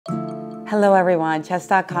Hello everyone,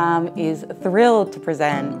 Chess.com is thrilled to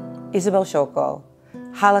present Isabelle Choko,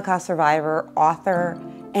 Holocaust survivor, author,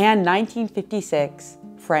 and 1956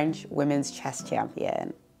 French women's chess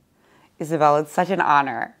champion. Isabelle, it's such an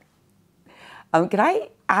honor. Could I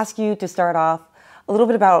ask you to start off a little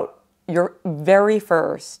bit about your very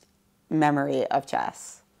first memory of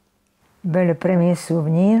chess? Ben, le premier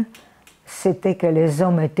souvenir, c'était que les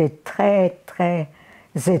hommes étaient très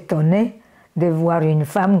étonnés de voir une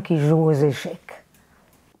femme qui joue aux échecs.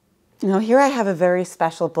 You know, here I have a very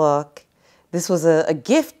special book. This was a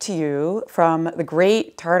gift to you from the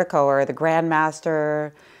great Tartakower, the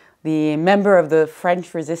Grandmaster, the member of the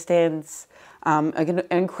French Resistance, an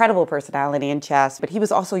incredible personality in chess, but he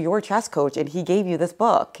was also your chess coach and he gave you this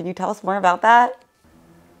book. Can you tell us more about that?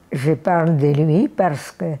 Je parle de lui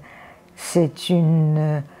parce que c'est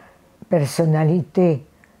une personnalité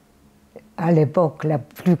à l'époque la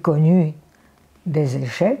plus connue des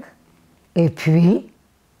échecs, et puis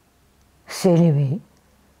c'est lui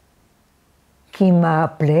qui m'a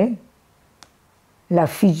appelée la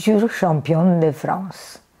future championne de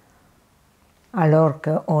France, alors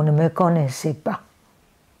qu'on ne me connaissait pas.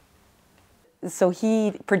 So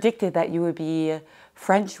he predicted that you would be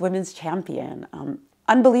French women's champion.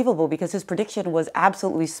 Unbelievable, because his prediction was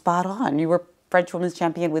absolutely spot on. You were French women's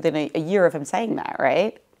champion within a year of him saying that,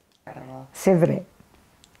 right? C'est vrai.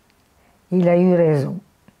 Il a eu raison.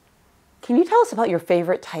 Can you tell us about your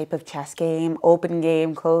favorite type of chess game? Open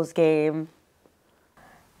game, closed game?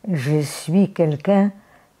 Je suis quelqu'un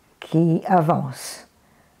qui avance,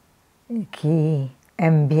 qui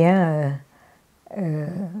aime bien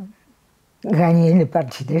gagner les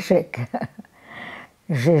parties d'échecs.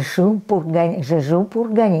 Je joue pour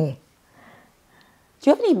gagner. Do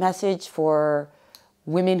you have any message for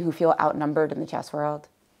women who feel outnumbered in the chess world?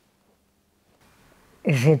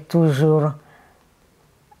 J'ai toujours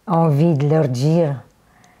envie de leur dire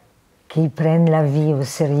qu'ils prennent la vie au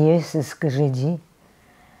sérieux, c'est ce que j'ai dit,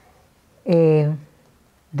 et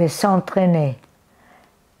de s'entraîner,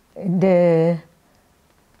 de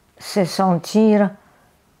se sentir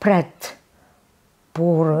prête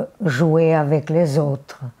pour jouer avec les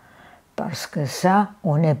autres, parce que ça,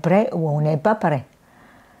 on est prêt ou on n'est pas prêt.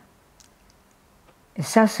 Et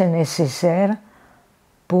ça, c'est nécessaire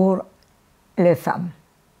pour les femmes,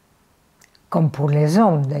 comme pour les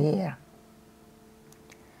hommes d'ailleurs.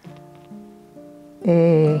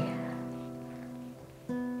 Et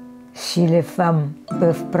si les femmes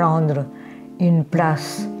peuvent prendre une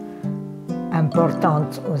place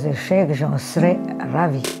importante aux échecs, j'en serais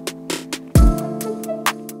ravie.